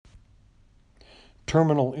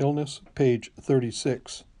Terminal Illness, page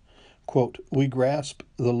 36. Quote, we grasp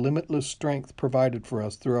the limitless strength provided for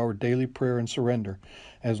us through our daily prayer and surrender,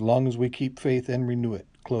 as long as we keep faith and renew it.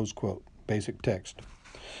 Close quote. Basic text.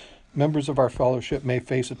 Members of our fellowship may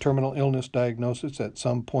face a terminal illness diagnosis at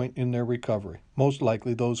some point in their recovery. Most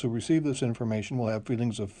likely, those who receive this information will have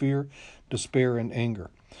feelings of fear, despair, and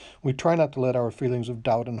anger. We try not to let our feelings of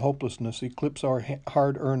doubt and hopelessness eclipse our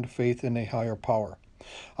hard-earned faith in a higher power.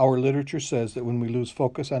 Our literature says that when we lose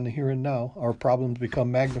focus on the here and now, our problems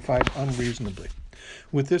become magnified unreasonably.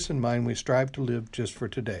 With this in mind, we strive to live just for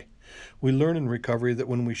today. We learn in recovery that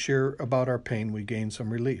when we share about our pain, we gain some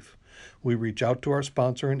relief. We reach out to our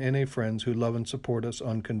sponsor and NA friends who love and support us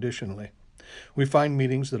unconditionally. We find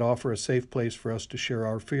meetings that offer a safe place for us to share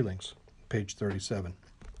our feelings. Page 37.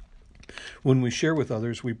 When we share with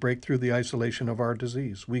others, we break through the isolation of our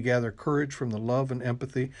disease. We gather courage from the love and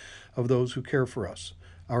empathy of those who care for us.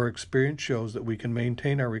 Our experience shows that we can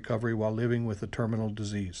maintain our recovery while living with a terminal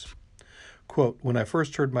disease. Quote, when I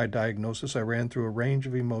first heard my diagnosis, I ran through a range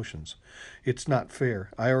of emotions. It's not fair.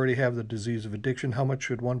 I already have the disease of addiction. How much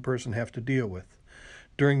should one person have to deal with?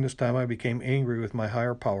 During this time, I became angry with my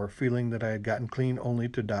higher power, feeling that I had gotten clean only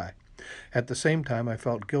to die. At the same time, I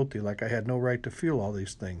felt guilty, like I had no right to feel all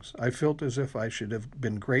these things. I felt as if I should have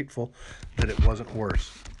been grateful that it wasn't worse.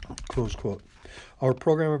 Close quote. Our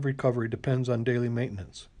program of recovery depends on daily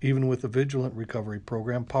maintenance. Even with a vigilant recovery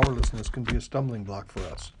program, powerlessness can be a stumbling block for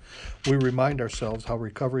us. We remind ourselves how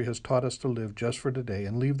recovery has taught us to live just for today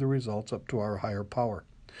and leave the results up to our higher power.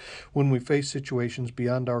 When we face situations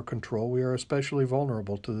beyond our control, we are especially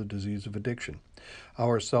vulnerable to the disease of addiction.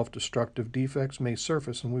 Our self-destructive defects may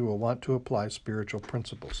surface, and we will want to apply spiritual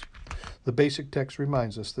principles. The basic text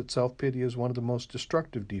reminds us that self-pity is one of the most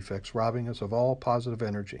destructive defects, robbing us of all positive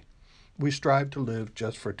energy. We strive to live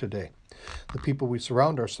just for today. The people we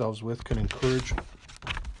surround ourselves with can encourage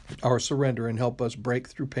our surrender and help us break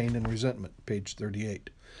through pain and resentment. Page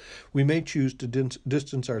 38. We may choose to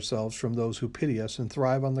distance ourselves from those who pity us and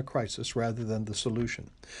thrive on the crisis rather than the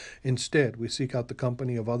solution. Instead, we seek out the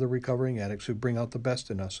company of other recovering addicts who bring out the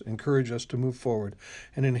best in us, encourage us to move forward,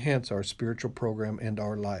 and enhance our spiritual program and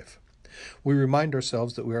our life. We remind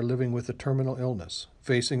ourselves that we are living with a terminal illness.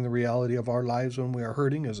 Facing the reality of our lives when we are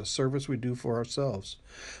hurting is a service we do for ourselves.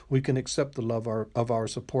 We can accept the love of our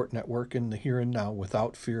support network in the here and now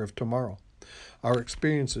without fear of tomorrow. Our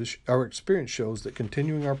experience shows that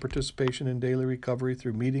continuing our participation in daily recovery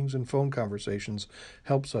through meetings and phone conversations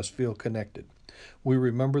helps us feel connected. We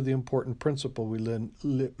remember the important principle we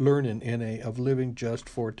learn in NA of living just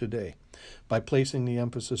for today. By placing the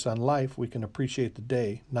emphasis on life, we can appreciate the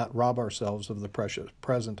day, not rob ourselves of the precious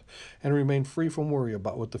present, and remain free from worry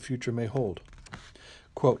about what the future may hold.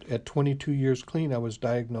 Quote, at 22 years clean, I was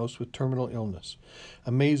diagnosed with terminal illness.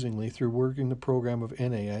 Amazingly, through working the program of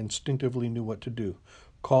NA, I instinctively knew what to do.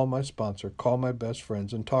 Call my sponsor, call my best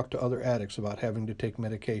friends, and talk to other addicts about having to take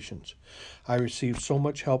medications. I received so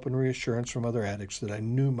much help and reassurance from other addicts that I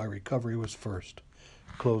knew my recovery was first.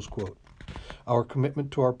 Close quote. Our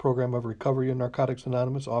commitment to our program of recovery in Narcotics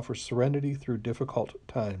Anonymous offers serenity through difficult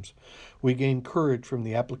times. We gain courage from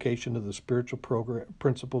the application of the spiritual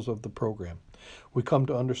principles of the program. We come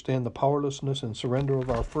to understand the powerlessness and surrender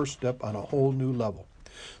of our first step on a whole new level.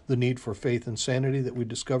 The need for faith and sanity that we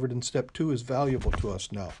discovered in Step 2 is valuable to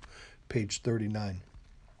us now. Page 39.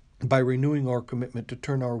 By renewing our commitment to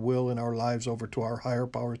turn our will and our lives over to our higher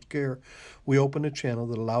power's care, we open a channel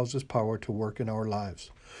that allows this power to work in our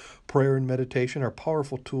lives. Prayer and meditation are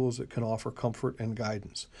powerful tools that can offer comfort and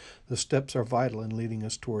guidance. The steps are vital in leading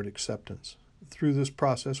us toward acceptance. Through this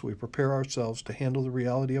process, we prepare ourselves to handle the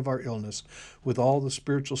reality of our illness with all the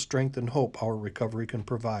spiritual strength and hope our recovery can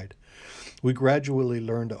provide. We gradually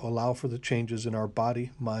learn to allow for the changes in our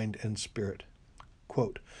body, mind, and spirit.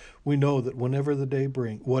 Quote, we know that whatever the day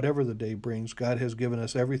brings, God has given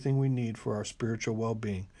us everything we need for our spiritual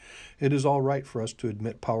well-being. It is all right for us to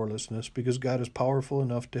admit powerlessness because God is powerful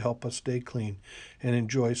enough to help us stay clean and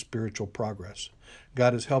enjoy spiritual progress.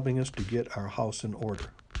 God is helping us to get our house in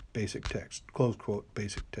order. Basic text. Close quote,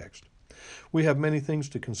 basic text. We have many things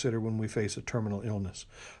to consider when we face a terminal illness.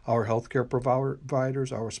 Our healthcare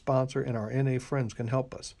providers, our sponsor, and our NA friends can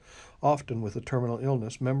help us. Often with a terminal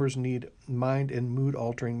illness, members need mind and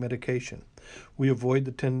mood-altering medication. We avoid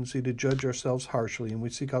the tendency to judge ourselves harshly, and we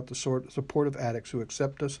seek out the support of addicts who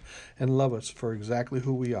accept us and love us for exactly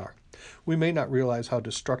who we are. We may not realize how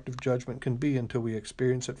destructive judgment can be until we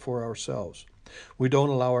experience it for ourselves. We don't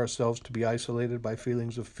allow ourselves to be isolated by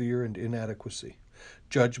feelings of fear and inadequacy.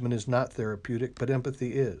 Judgment is not therapeutic, but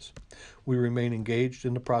empathy is. We remain engaged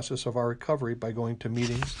in the process of our recovery by going to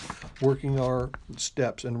meetings, working our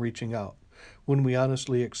steps, and reaching out. When we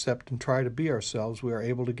honestly accept and try to be ourselves, we are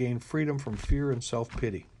able to gain freedom from fear and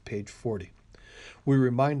self-pity. Page 40. We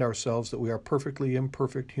remind ourselves that we are perfectly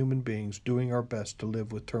imperfect human beings doing our best to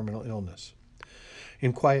live with terminal illness.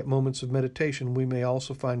 In quiet moments of meditation, we may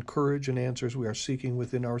also find courage and answers we are seeking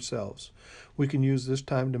within ourselves. We can use this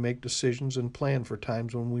time to make decisions and plan for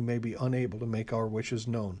times when we may be unable to make our wishes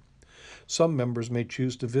known. Some members may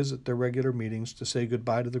choose to visit their regular meetings to say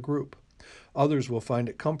goodbye to the group. Others will find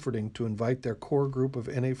it comforting to invite their core group of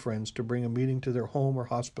NA friends to bring a meeting to their home or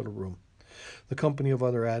hospital room. The company of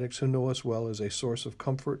other addicts who know us well is a source of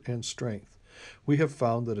comfort and strength. We have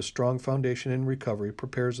found that a strong foundation in recovery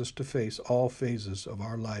prepares us to face all phases of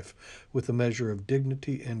our life with a measure of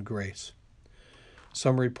dignity and grace.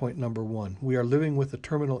 Summary point number 1. We are living with a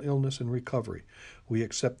terminal illness in recovery. We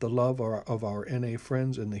accept the love of our NA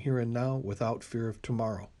friends in the here and now without fear of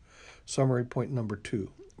tomorrow. Summary point number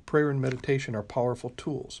 2. Prayer and meditation are powerful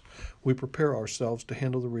tools. We prepare ourselves to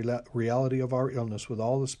handle the reality of our illness with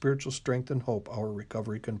all the spiritual strength and hope our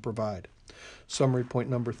recovery can provide. Summary point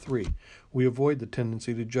number 3. We avoid the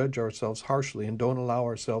tendency to judge ourselves harshly and don't allow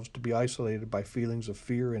ourselves to be isolated by feelings of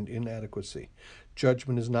fear and inadequacy.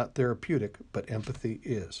 Judgment is not therapeutic, but empathy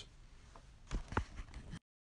is.